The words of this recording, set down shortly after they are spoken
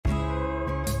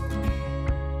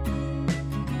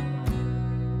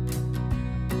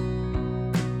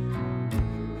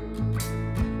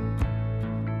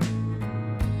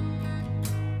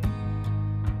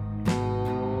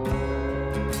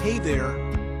there!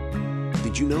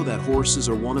 Did you know that horses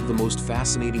are one of the most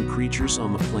fascinating creatures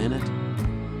on the planet?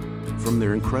 From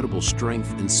their incredible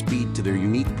strength and speed to their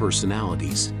unique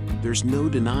personalities, there's no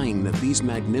denying that these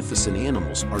magnificent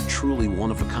animals are truly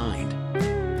one of a kind.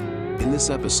 In this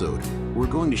episode, we're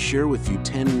going to share with you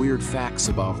 10 weird facts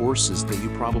about horses that you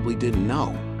probably didn't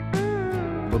know.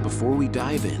 But before we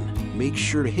dive in, make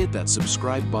sure to hit that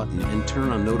subscribe button and turn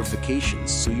on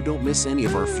notifications so you don't miss any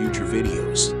of our future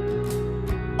videos.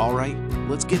 Alright,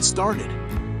 let's get started.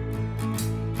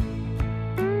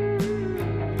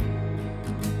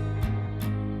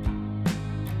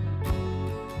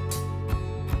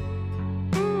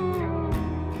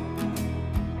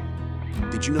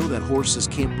 Did you know that horses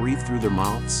can't breathe through their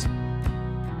mouths?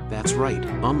 That's right,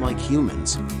 unlike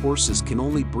humans, horses can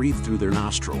only breathe through their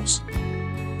nostrils.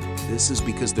 This is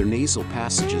because their nasal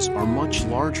passages are much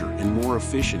larger and more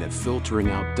efficient at filtering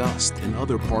out dust and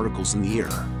other particles in the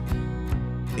air.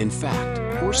 In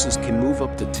fact, horses can move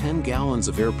up to 10 gallons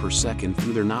of air per second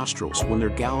through their nostrils when they're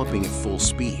galloping at full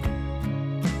speed.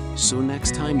 So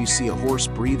next time you see a horse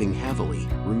breathing heavily,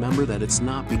 remember that it's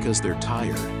not because they're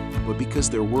tired, but because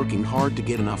they're working hard to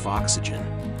get enough oxygen.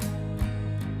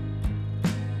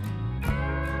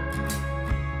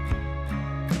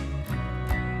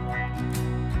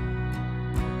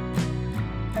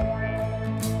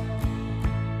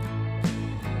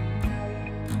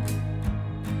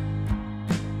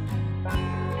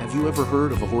 Have you ever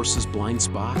heard of a horse's blind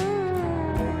spot?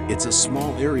 It's a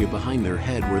small area behind their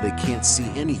head where they can't see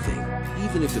anything,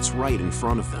 even if it's right in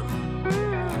front of them.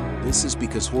 This is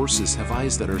because horses have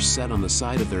eyes that are set on the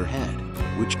side of their head,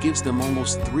 which gives them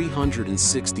almost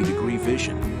 360-degree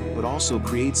vision, but also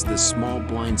creates this small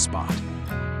blind spot.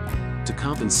 To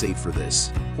compensate for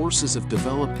this, horses have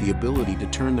developed the ability to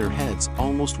turn their heads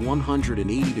almost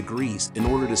 180 degrees in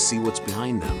order to see what's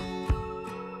behind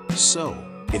them. So,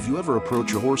 if you ever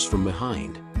approach a horse from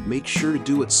behind, make sure to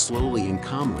do it slowly and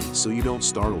calmly so you don't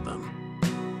startle them.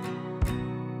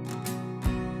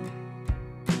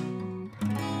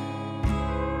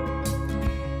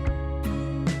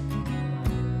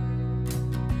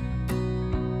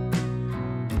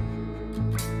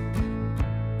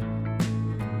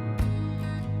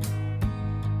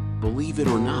 Believe it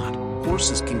or not,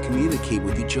 horses can communicate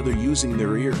with each other using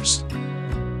their ears.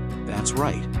 That's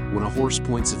right, when a horse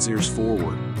points its ears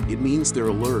forward, it means they're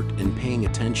alert and paying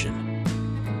attention.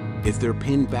 If they're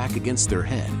pinned back against their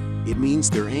head, it means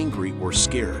they're angry or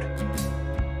scared.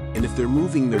 And if they're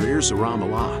moving their ears around a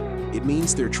lot, it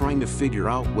means they're trying to figure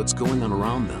out what's going on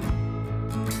around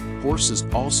them. Horses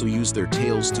also use their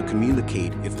tails to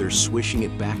communicate. If they're swishing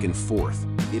it back and forth,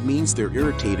 it means they're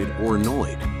irritated or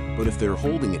annoyed. But if they're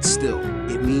holding it still,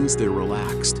 it means they're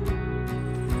relaxed.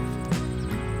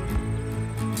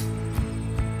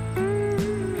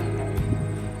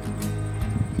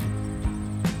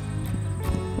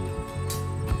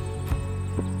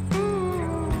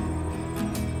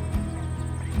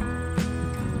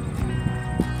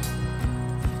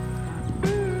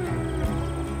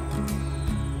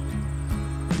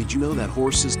 Did you know that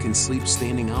horses can sleep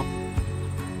standing up?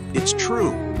 It's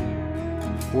true!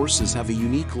 Horses have a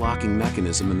unique locking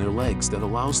mechanism in their legs that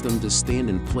allows them to stand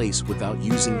in place without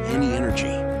using any energy.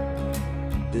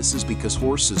 This is because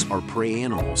horses are prey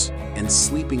animals, and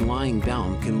sleeping lying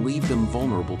down can leave them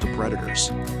vulnerable to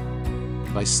predators.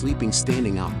 By sleeping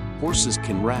standing up, horses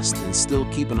can rest and still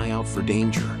keep an eye out for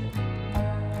danger.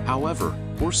 However,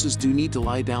 horses do need to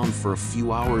lie down for a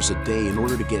few hours a day in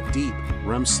order to get deep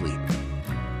REM sleep.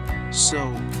 So,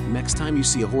 next time you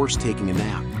see a horse taking a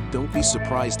nap, don't be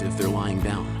surprised if they're lying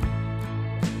down.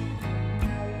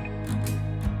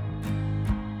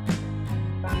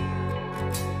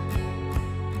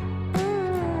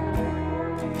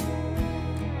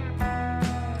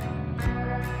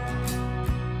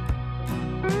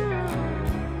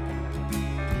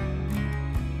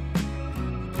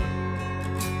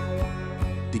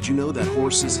 Did you know that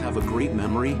horses have a great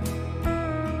memory?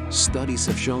 Studies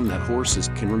have shown that horses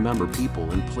can remember people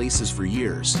and places for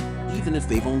years, even if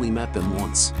they've only met them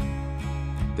once.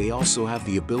 They also have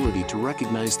the ability to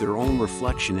recognize their own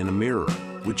reflection in a mirror,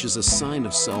 which is a sign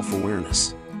of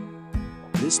self-awareness.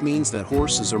 This means that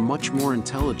horses are much more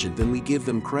intelligent than we give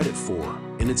them credit for,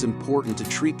 and it's important to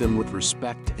treat them with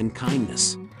respect and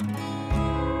kindness.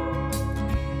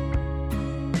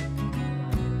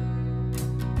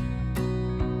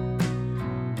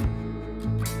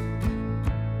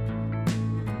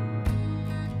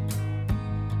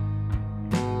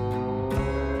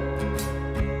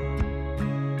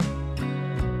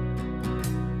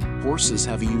 Horses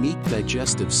have a unique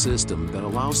digestive system that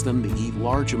allows them to eat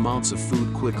large amounts of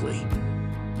food quickly.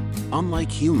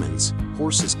 Unlike humans,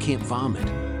 horses can't vomit,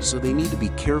 so they need to be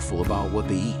careful about what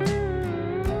they eat.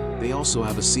 They also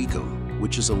have a cecum,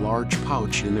 which is a large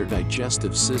pouch in their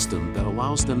digestive system that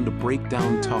allows them to break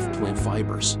down tough plant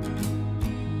fibers.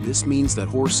 This means that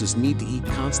horses need to eat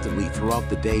constantly throughout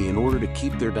the day in order to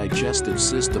keep their digestive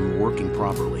system working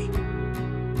properly.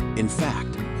 In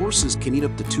fact, horses can eat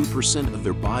up to 2% of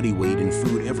their body weight in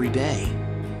food every day.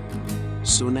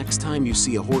 So next time you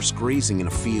see a horse grazing in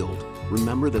a field,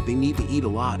 remember that they need to eat a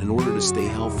lot in order to stay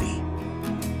healthy.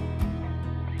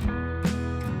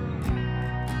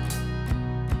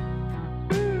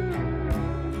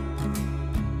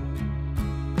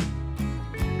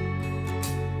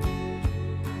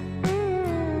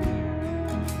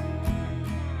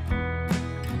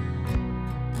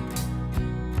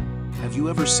 Have you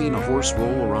ever seen a horse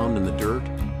roll around in the dirt?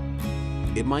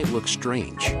 It might look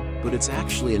strange, but it's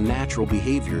actually a natural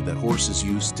behavior that horses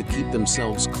use to keep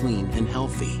themselves clean and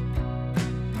healthy.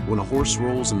 When a horse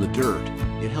rolls in the dirt,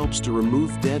 it helps to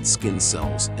remove dead skin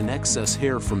cells and excess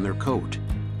hair from their coat.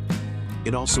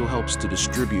 It also helps to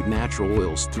distribute natural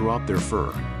oils throughout their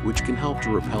fur, which can help to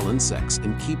repel insects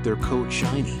and keep their coat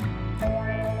shiny.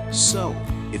 So,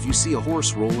 if you see a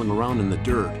horse rolling around in the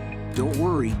dirt, don't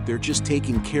worry, they're just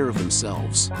taking care of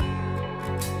themselves.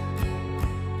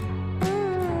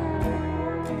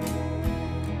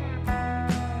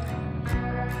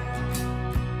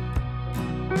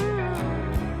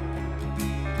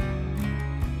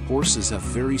 Horses have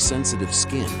very sensitive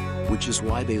skin, which is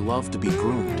why they love to be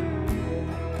groomed.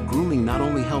 Grooming not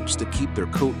only helps to keep their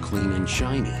coat clean and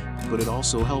shiny, but it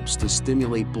also helps to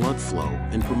stimulate blood flow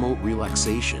and promote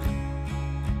relaxation.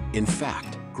 In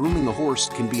fact, grooming a horse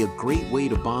can be a great way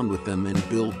to bond with them and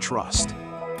build trust.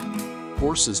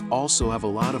 Horses also have a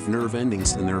lot of nerve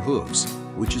endings in their hooves,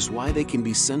 which is why they can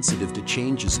be sensitive to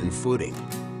changes in footing.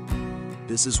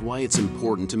 This is why it's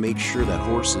important to make sure that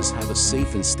horses have a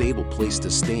safe and stable place to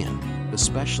stand,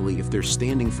 especially if they're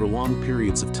standing for long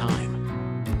periods of time.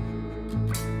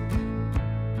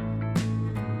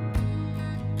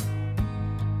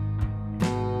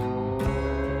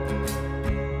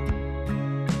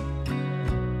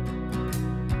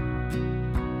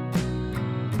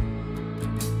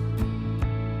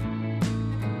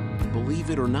 Believe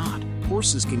it or not,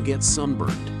 horses can get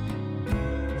sunburned.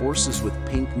 Horses with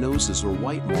pink noses or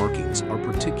white markings are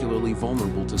particularly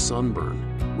vulnerable to sunburn,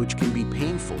 which can be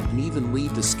painful and even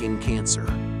lead to skin cancer.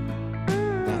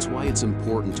 That's why it's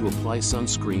important to apply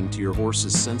sunscreen to your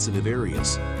horse's sensitive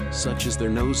areas, such as their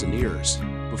nose and ears,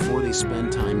 before they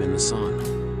spend time in the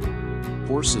sun.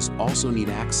 Horses also need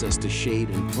access to shade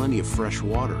and plenty of fresh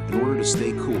water in order to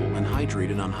stay cool and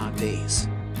hydrated on hot days.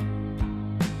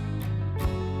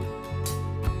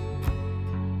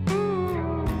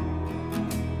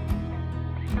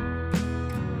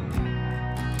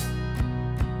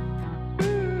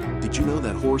 Did you know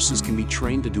that horses can be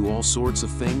trained to do all sorts of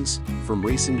things, from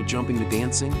racing to jumping to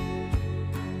dancing?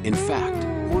 In fact,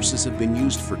 horses have been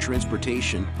used for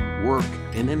transportation, work,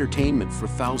 and entertainment for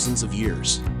thousands of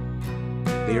years.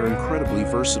 They are incredibly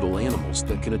versatile animals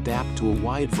that can adapt to a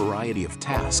wide variety of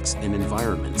tasks and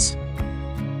environments.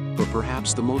 But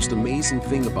perhaps the most amazing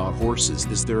thing about horses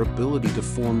is their ability to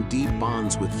form deep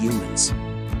bonds with humans.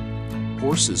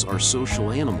 Horses are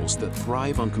social animals that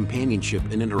thrive on companionship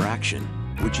and interaction,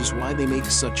 which is why they make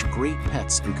such great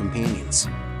pets and companions.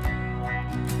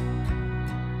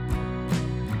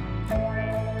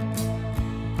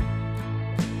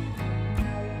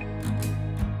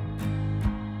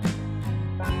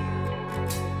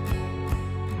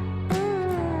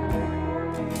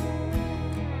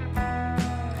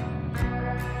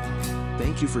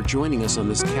 Thank you for joining us on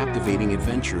this captivating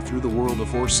adventure through the world of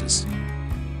horses.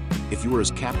 If you were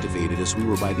as captivated as we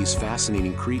were by these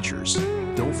fascinating creatures,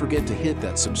 don't forget to hit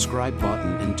that subscribe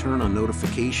button and turn on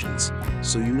notifications,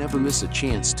 so you never miss a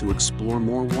chance to explore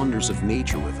more wonders of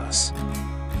nature with us.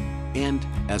 And,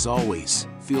 as always,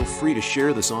 feel free to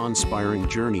share this awe-inspiring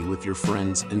journey with your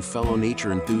friends and fellow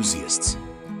nature enthusiasts.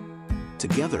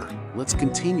 Together, let's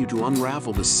continue to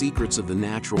unravel the secrets of the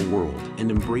natural world and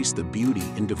embrace the beauty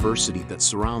and diversity that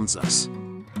surrounds us.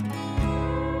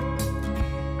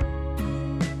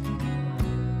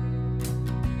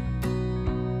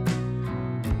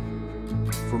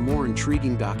 For more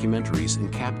intriguing documentaries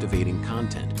and captivating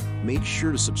content, make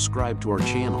sure to subscribe to our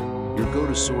channel, your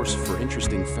go-to source for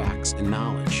interesting facts and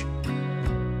knowledge.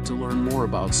 To learn more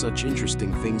about such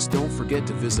interesting things, don't forget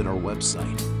to visit our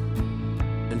website.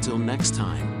 Until next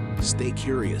time, stay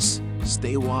curious,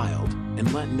 stay wild,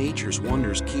 and let nature's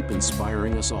wonders keep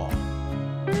inspiring us all.